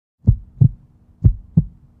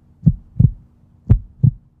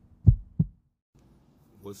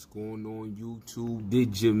What's going on, YouTube?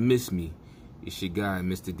 Did you miss me? It's your guy,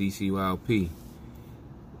 Mr. DCYLP.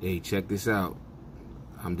 Hey, check this out.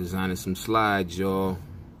 I'm designing some slides, y'all.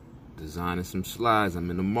 Designing some slides. I'm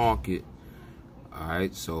in the market.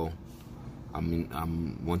 Alright, so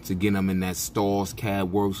I'm once again I'm in that Stars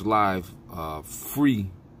Cadworxlive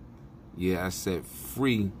free. Yeah, I said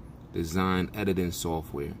free design editing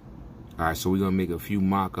software. Alright, so we're gonna make a few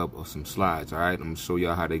mock-up of some slides. Alright, I'm gonna show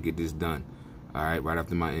y'all how to get this done. Alright, right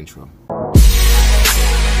after my intro.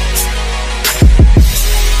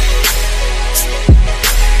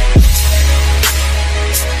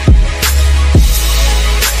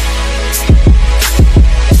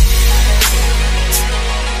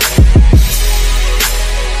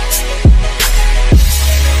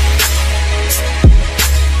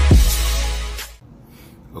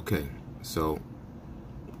 Okay, so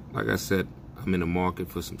like I said, I'm in the market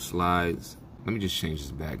for some slides. Let me just change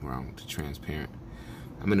this background to transparent.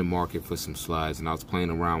 I'm in the market for some slides, and I was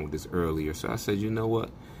playing around with this earlier, so I said, you know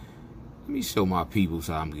what? Let me show my people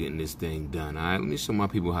how I'm getting this thing done, all right? Let me show my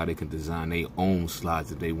people how they can design their own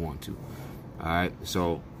slides if they want to, all right?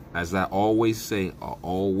 So, as I always say, I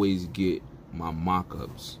always get my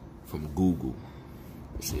mock-ups from Google.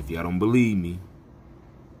 So if y'all don't believe me,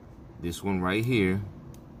 this one right here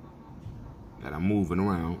that I'm moving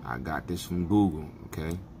around, I got this from Google,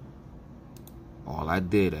 okay? All I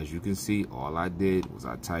did, as you can see, all I did was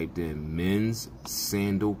I typed in men's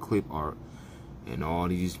sandal clip art, and all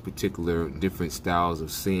these particular different styles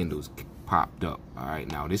of sandals popped up. All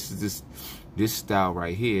right, now this style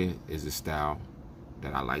right here is a style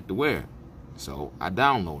that I like to wear, so I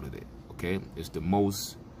downloaded it. Okay, it's the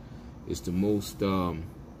most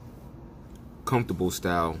comfortable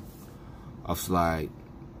style of slide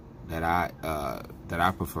that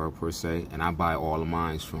I prefer per se, and I buy all of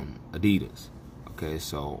mine from Adidas. Okay,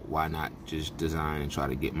 so why not just design and try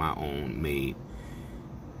to get my own made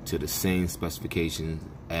to the same specifications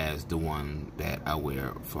as the one that I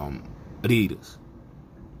wear from Adidas.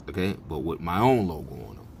 Okay, but with my own logo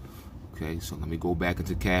on them. Okay, so let me go back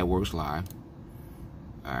into Cadworxlive.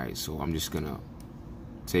 Alright, so I'm just gonna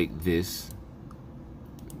take this,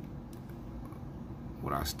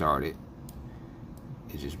 what I started,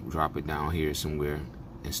 and just drop it down here somewhere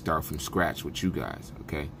and start from scratch with you guys.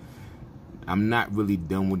 Okay, I'm not really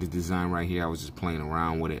done with the design right here. I was just playing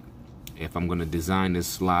around with it. If I'm gonna design this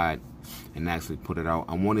slide and actually put it out,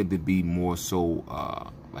 I want it to be more so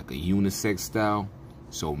like a unisex style,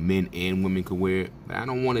 so men and women can wear it. But I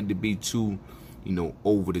don't want it to be too, you know,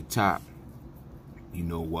 over the top, you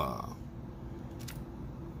know,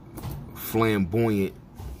 flamboyant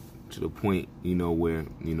to the point, you know, where,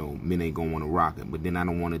 you know, men ain't gonna want to rock it. But then I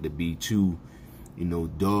don't want it to be too, you know,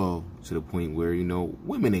 dull to the point where, you know,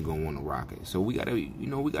 women ain't gonna want to rock it. So we gotta, you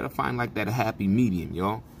know, we gotta find like that happy medium,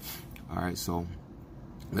 y'all. All right, so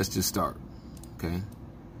let's just start. Okay,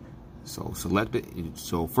 so select it.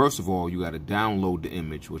 So first of all, you gotta download the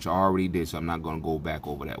image, which I already did, so I'm not gonna go back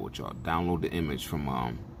over that with y'all. Download the image from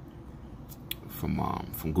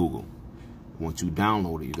Google. Once you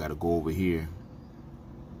download it, you gotta go over here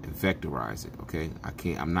and vectorize it. Okay,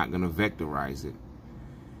 I'm not gonna vectorize it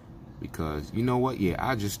because, you know what? Yeah,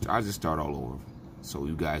 I just start all over so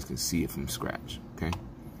you guys can see it from scratch. Okay,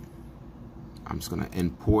 I'm just gonna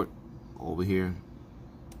import over here,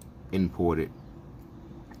 import it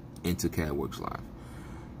into Cadworxlive.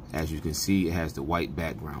 As you can see, it has the white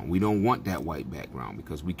background. We don't want that white background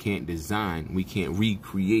because we can't design, we can't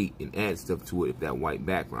recreate and add stuff to it if that white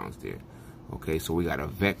background's there. Okay, so we gotta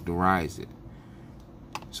vectorize it.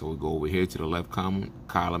 So we go over here to the left column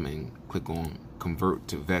and click on convert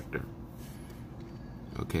to vector.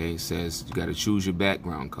 Okay, it says you got to choose your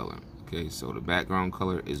background color. Okay, so the background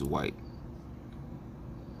color is white.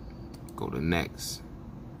 Go to next.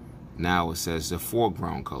 Now it says the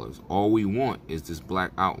foreground colors. All we want is this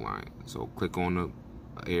black outline. So click on the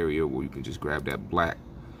area where you can just grab that black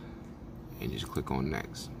and just click on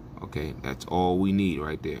next. Okay, that's all we need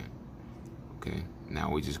right there. Okay,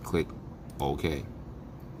 now we just click OK.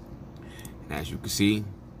 As you can see,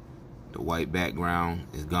 the white background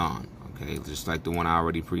is gone. Okay, just like the one I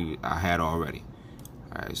had already.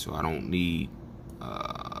 All right, so I don't need.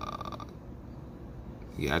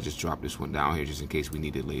 Yeah, I just dropped this one down here just in case we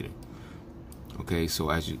need it later. Okay, so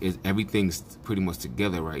everything's pretty much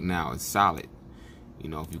together right now. It's solid. You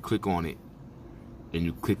know, if you click on it and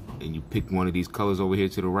you pick one of these colors over here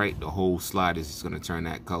to the right, the whole slide is just gonna turn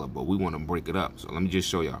that color. But we want to break it up. So let me just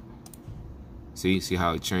show y'all. See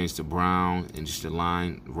how it changed to brown and just a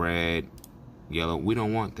line, red, yellow. We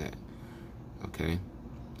don't want that. Okay,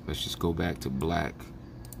 let's just go back to black.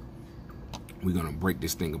 We're gonna break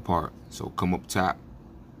this thing apart. So come up top,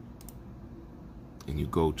 and you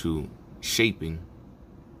go to shaping,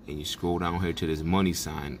 and you scroll down here to this money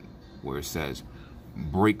sign where it says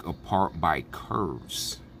break apart by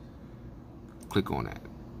curves. Click on that.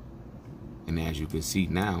 And as you can see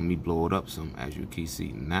now, let me blow it up some. As you can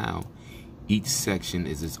see now, each section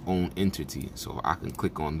is its own entity. So I can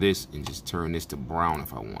click on this and just turn this to brown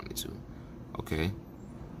if I wanted to. Okay?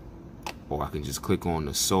 Or I can just click on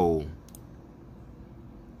the sole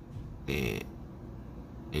and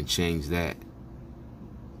change that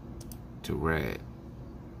to red.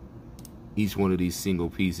 Each one of these single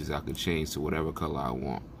pieces I can change to whatever color I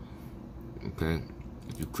want. Okay?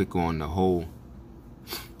 If you click on the whole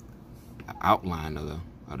outline of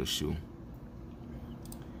the shoe,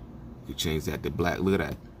 you change that to black. Look at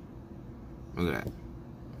that. Look at that.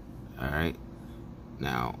 Alright.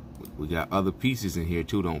 Now, we got other pieces in here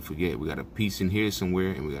too, don't forget. We got a piece in here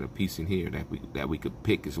somewhere, and we got a piece in here that we could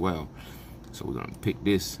pick as well. So we're gonna pick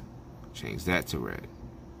this, change that to red.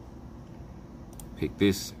 Pick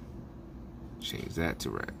this, change that to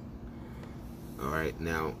red. Alright,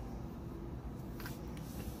 now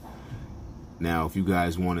if you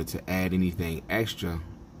guys wanted to add anything extra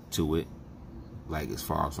to it, like as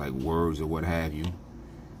far as like words or what have you,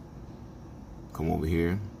 come over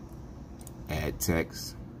here, add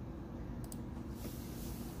text,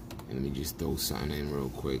 and let me just throw something in real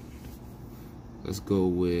quick. Let's go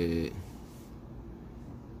with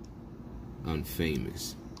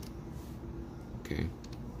unfamous. Okay,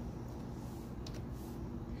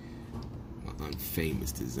 my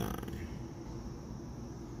unfamous design.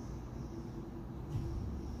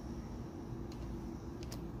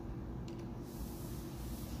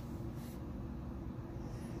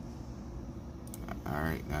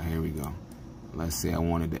 Alright, now here we go. Let's say I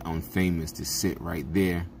wanted the unfamous to sit right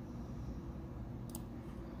there.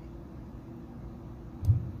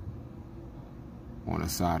 On the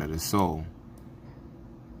side of the sole.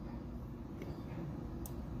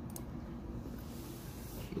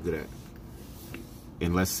 Look at that.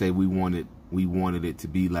 And let's say we wanted it to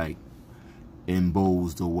be like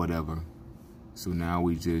embossed or whatever. So now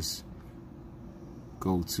we just let's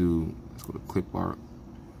go to clip art.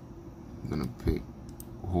 I'm gonna pick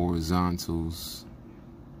horizontals.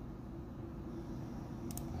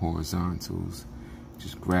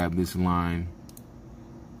 Just grab this line.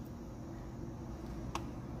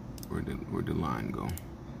 Where'd the line go?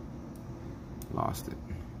 Lost it.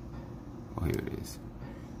 Oh, here it is.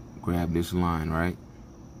 Grab this line, right?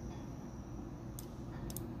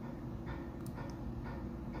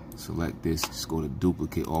 Select this, just go to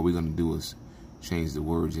duplicate. All we're gonna do is change the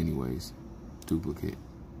words anyways. Duplicate.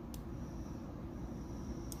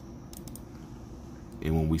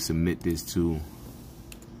 And when we submit this to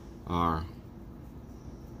our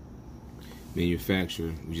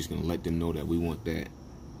manufacturer, we're just gonna let them know that we want that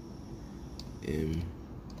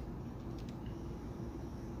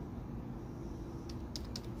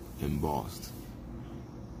embossed.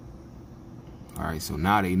 Alright, so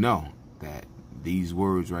now they know that these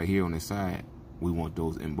words right here on the side, we want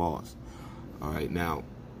those embossed. Alright, now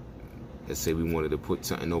let's say we wanted to put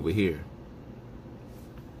something over here,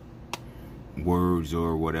 words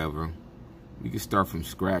or whatever. We can start from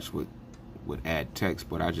scratch with add text,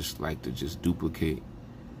 but I just like to just duplicate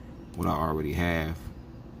what I already have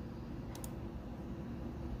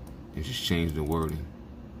and just change the wording.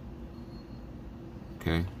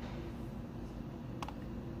 Okay.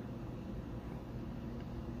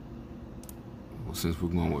 Well, since we're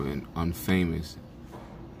going with an unfamous,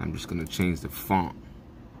 I'm just gonna change the font.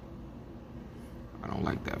 I don't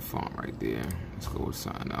like that font right there. Let's go with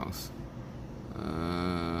something else.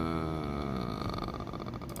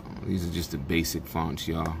 These are just the basic fonts,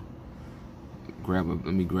 y'all. Let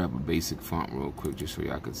me grab a basic font real quick just so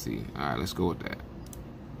y'all can see. Alright, let's go with that.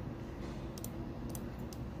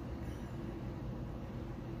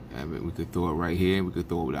 We could throw it right here. We could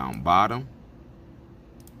throw it down bottom.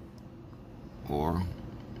 Or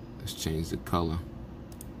let's change the color.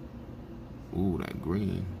 Ooh, that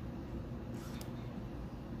green.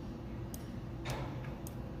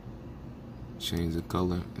 Change the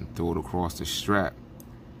color and throw it across the strap.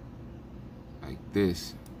 Like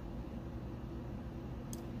this.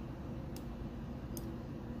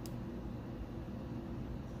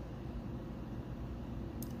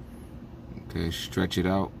 Okay, stretch it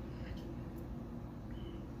out.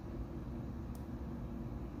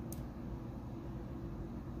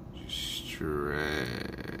 Stretch.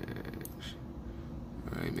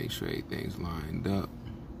 Alright, make sure everything's lined up.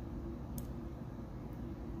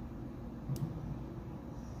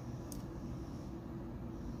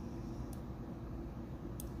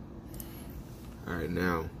 Alright,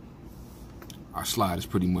 now our slide is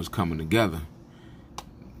pretty much coming together.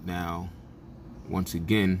 Now, once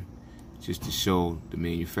again, just to show the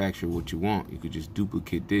manufacturer what you want, you could just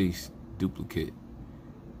duplicate this, duplicate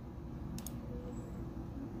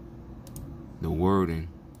the wording,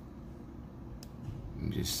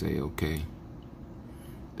 and just say okay,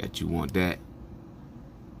 that you want that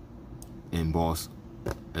embossed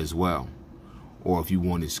as well. Or if you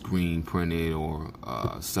want it screen printed or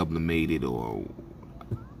sublimated, or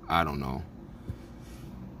I don't know,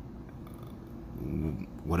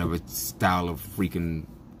 whatever style of freaking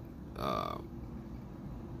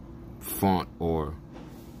font or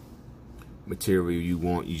material you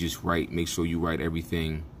want, you just write, make sure you write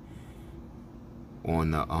everything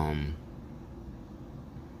on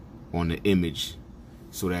the image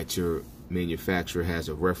so that your manufacturer has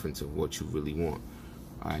a reference of what you really want.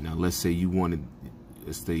 All right, now let's say you wanted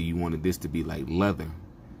this to be like leather,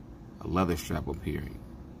 a leather strap up here.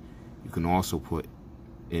 You can also put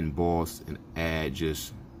emboss and add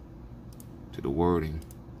just to the wording.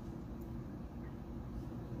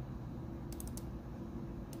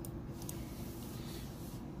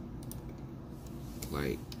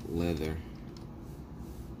 Like leather.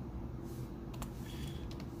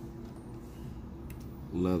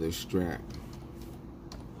 Leather strap.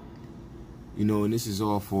 You know, and this is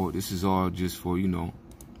all just for, you know,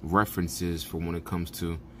 references for when it comes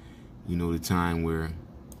to, you know, the time where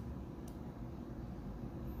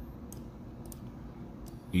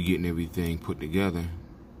you're getting everything put together.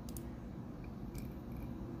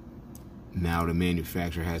 Now the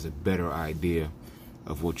manufacturer has a better idea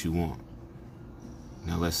of what you want.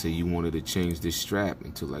 Now let's say you wanted to change this strap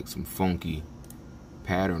into like some funky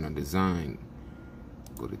pattern or design.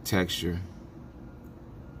 Go to texture,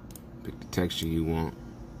 pick the texture you want.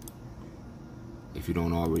 If you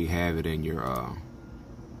don't already have it in your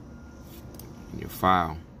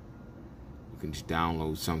file, you can just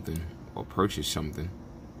download something or purchase something.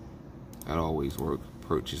 That always works.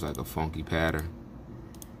 Purchase like a funky pattern.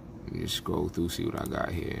 Let me just scroll through, see what I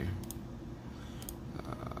got here.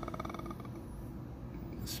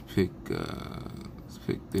 Let's pick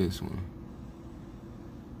this one.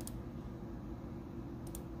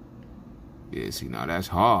 Yeah, see, now that's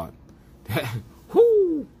hard.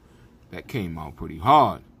 That came out pretty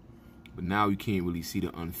hard. But now you can't really see the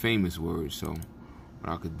unfamous words. So what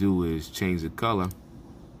I could do is change the color.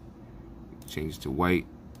 Change it to white.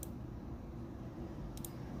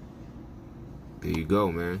 There you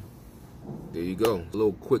go, man. There you go. A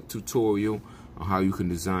little quick tutorial on how you can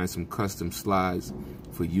design some custom slides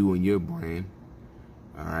for you and your brand.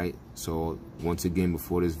 All right. So once again,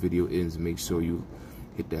 before this video ends, make sure you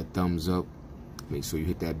hit that thumbs up. Make sure you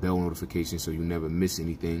hit that bell notification so you never miss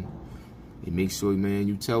anything. And make sure, man,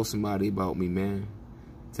 you tell somebody about me, man.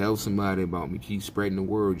 Tell somebody about me. Keep spreading the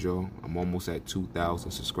word, y'all. I'm almost at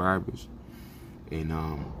 2,000 subscribers. And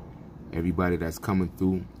everybody that's coming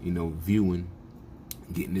through, you know, viewing,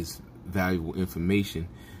 getting this valuable information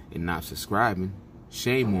and not subscribing,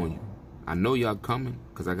 shame on you. I know y'all coming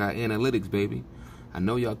because I got analytics, baby. I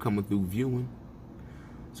know y'all coming through viewing.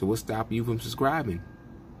 So what's stopping you from subscribing?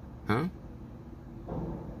 Huh?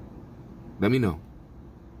 Let me know.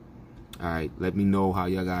 Alright, let me know how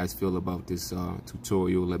y'all guys feel about this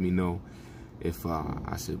tutorial. Let me know if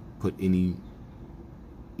I should put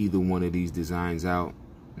either one of these designs out.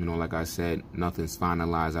 You know, like I said, nothing's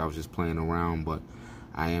finalized. I was just playing around, but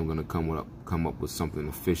I am gonna come up with something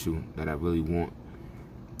official that I really want,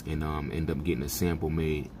 and end up getting a sample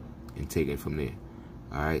made and take it from there.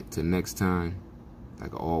 Alright, till next time,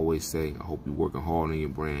 like I always say, I hope you're working hard on your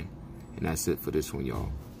brand. And that's it for this one,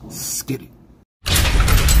 y'all. Skid it.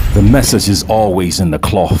 The message is always in the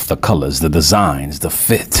cloth, the colors, the designs, the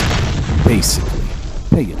fit. Basically,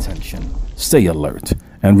 pay attention, stay alert,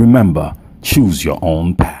 and remember, choose your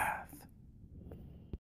own path.